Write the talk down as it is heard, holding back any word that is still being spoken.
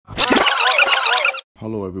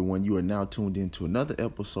Hello, everyone. You are now tuned in to another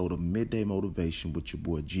episode of Midday Motivation with your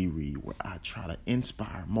boy G Reed, where I try to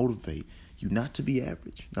inspire, motivate you not to be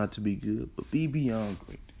average, not to be good, but be beyond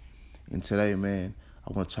great. And today, man,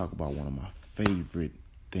 I want to talk about one of my favorite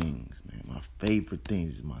things, man. My favorite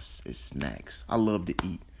things is snacks. I love to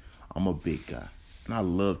eat. I'm a big guy, and I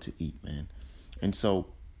love to eat, man. And so,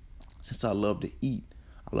 since I love to eat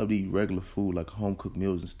regular food like home cooked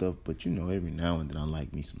meals and stuff. But every now and then I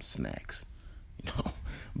like me some snacks.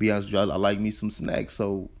 Be honest with you, I like me some snacks.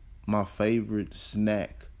 So my favorite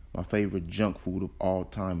snack, my favorite junk food of all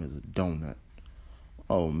time is a donut.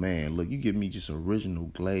 Oh man, look, you give me just original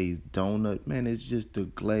glazed donut, man. It's just the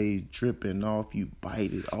glaze dripping off. You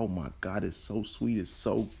bite it. Oh my God, it's so sweet. It's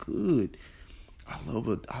so good. I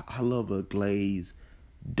love a glazed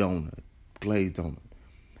donut. And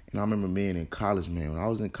I remember being in college, man. When I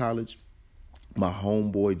was in college, my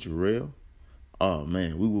homeboy Jarrell, oh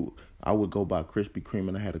man, I would go buy Krispy Kreme,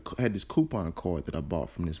 and I had this coupon card that I bought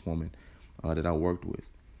from this woman that I worked with,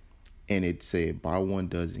 and it said buy 1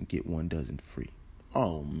 dozen, get 1 dozen free.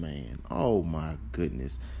 Oh man, oh my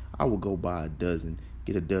goodness, I would go buy a dozen,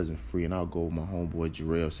 get a dozen free, and I'll go over my homeboy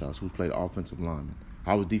Jarrell's house, who played offensive lineman.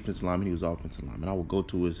 I was defensive lineman, he was offensive lineman. I would go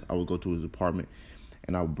to his apartment,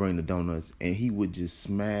 and I would bring the donuts, and he would just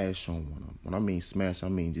smash on one of them. When I mean smash, I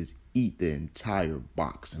mean just eat the entire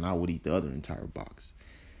box, and I would eat the other entire box.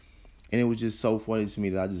 And it was just so funny to me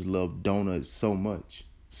that I just love donuts so much.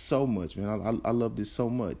 So much, man. I love this so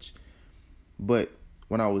much. But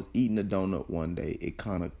when I was eating a donut one day, it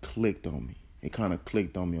kind of clicked on me. It kind of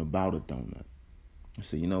clicked on me about a donut. I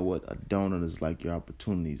said, you know what? A donut is like your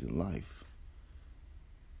opportunities in life.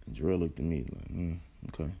 And Jarrell looked at me like,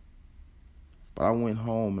 okay. But I went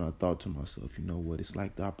home and I thought to myself, you know what? It's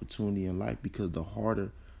like the opportunity in life, because the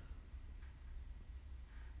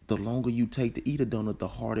longer you take to eat a donut, the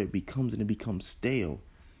harder it becomes, and it becomes stale.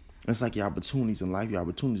 It's like your opportunities in life. Your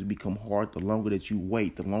opportunities become hard the longer that you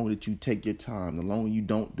wait, the longer that you take your time, the longer you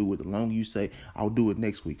don't do it, the longer you say, I'll do it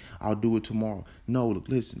next week, I'll do it tomorrow. No, look,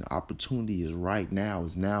 listen, the opportunity is right now,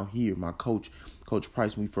 is now here. My Coach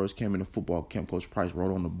Price, when we first came into football camp, Coach Price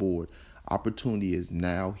wrote on the board, opportunity is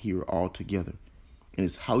now here altogether. And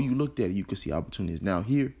it's how you looked at it. You can see opportunity is now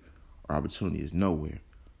here or opportunity is nowhere.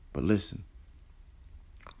 But listen,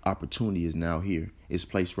 opportunity is now here. It's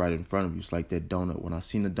placed right in front of you. It's like that donut. When I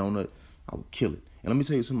seen a donut, I would kill it. And let me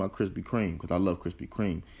tell you something about Krispy Kreme, because I love Krispy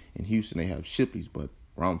Kreme. In Houston, they have Shipley's, but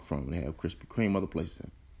where I'm from, they have Krispy Kreme. Other places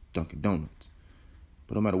have Dunkin' Donuts.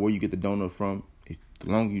 But no matter where you get the donut from, the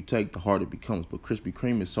longer you take, the harder it becomes. But Krispy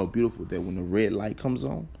Kreme is so beautiful that when the red light comes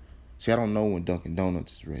on, see, I don't know when Dunkin'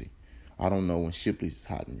 Donuts is ready. I don't know when Shipley's is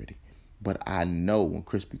hot and ready. But I know when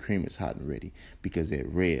Krispy Kreme is hot and ready, because that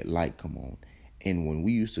red light come on. And when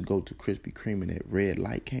we used to go to Krispy Kreme and that red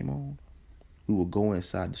light came on, we would go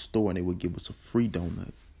inside the store and they would give us a free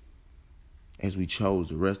donut as we chose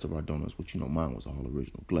the rest of our donuts, which, mine was all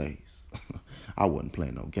original glaze. I wasn't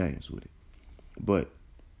playing no games with it. But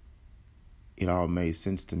it all made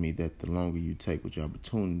sense to me that the longer you take with your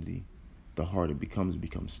opportunity, the harder it becomes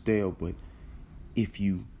stale. But if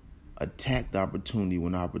you attack the opportunity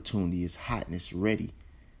when the opportunity is hot and it's ready,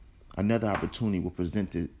 another opportunity will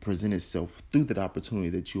present itself through that opportunity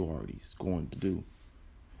that you already is going to do.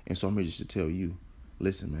 And so I'm here just to tell you,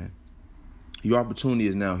 listen, man, your opportunity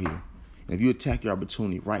is now here. And if you attack your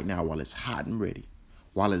opportunity right now while it's hot and ready,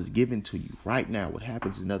 while it's given to you right now, what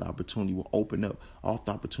happens is another opportunity will open up off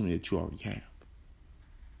the opportunity that you already have.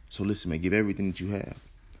 So listen, man, give everything that you have.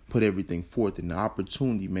 Put everything forth in the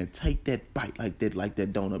opportunity, man. Take that bite like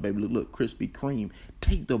that donut, baby. Look, Krispy Kreme.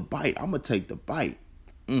 Take the bite. I'm going to take the bite.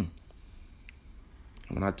 And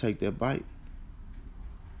when I take that bite,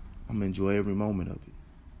 I'm going to enjoy every moment of it.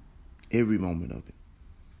 Every moment of it.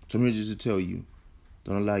 So I'm here just to tell you,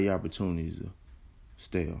 don't allow your opportunities to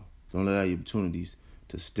stale. Don't allow your opportunities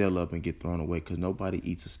to stale up and get thrown away, because nobody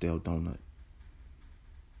eats a stale donut.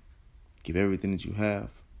 Give everything that you have.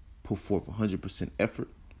 Put forth 100% effort.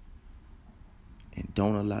 And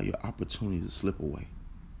don't allow your opportunities to slip away.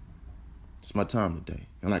 It's my time today.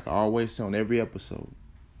 And like I always say on every episode,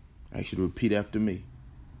 I ask you to repeat after me.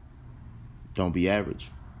 Don't be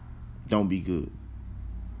average. Don't be good.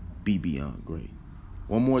 Be beyond great.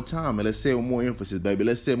 One more time, and let's say it with more emphasis, baby.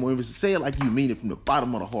 Let's say it more emphasis. Say it like you mean it from the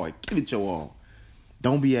bottom of the heart. Give it your all.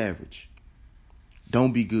 Don't be average.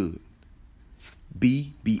 Don't be good.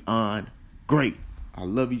 Be beyond great. I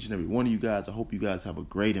love each and every one of you guys. I hope you guys have a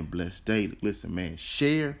great and blessed day. Listen, man,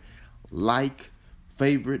 share, like,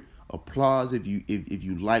 favorite, applause if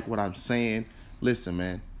you like what I'm saying. Listen,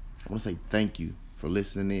 man, I want to say thank you for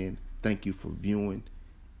listening in. Thank you for viewing.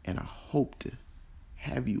 And I hope to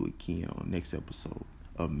have you again on the next episode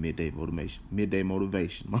of Midday Motivation,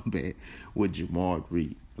 my bad, with Jamar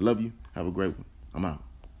Reed. I love you. Have a great one. I'm out.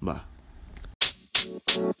 Bye.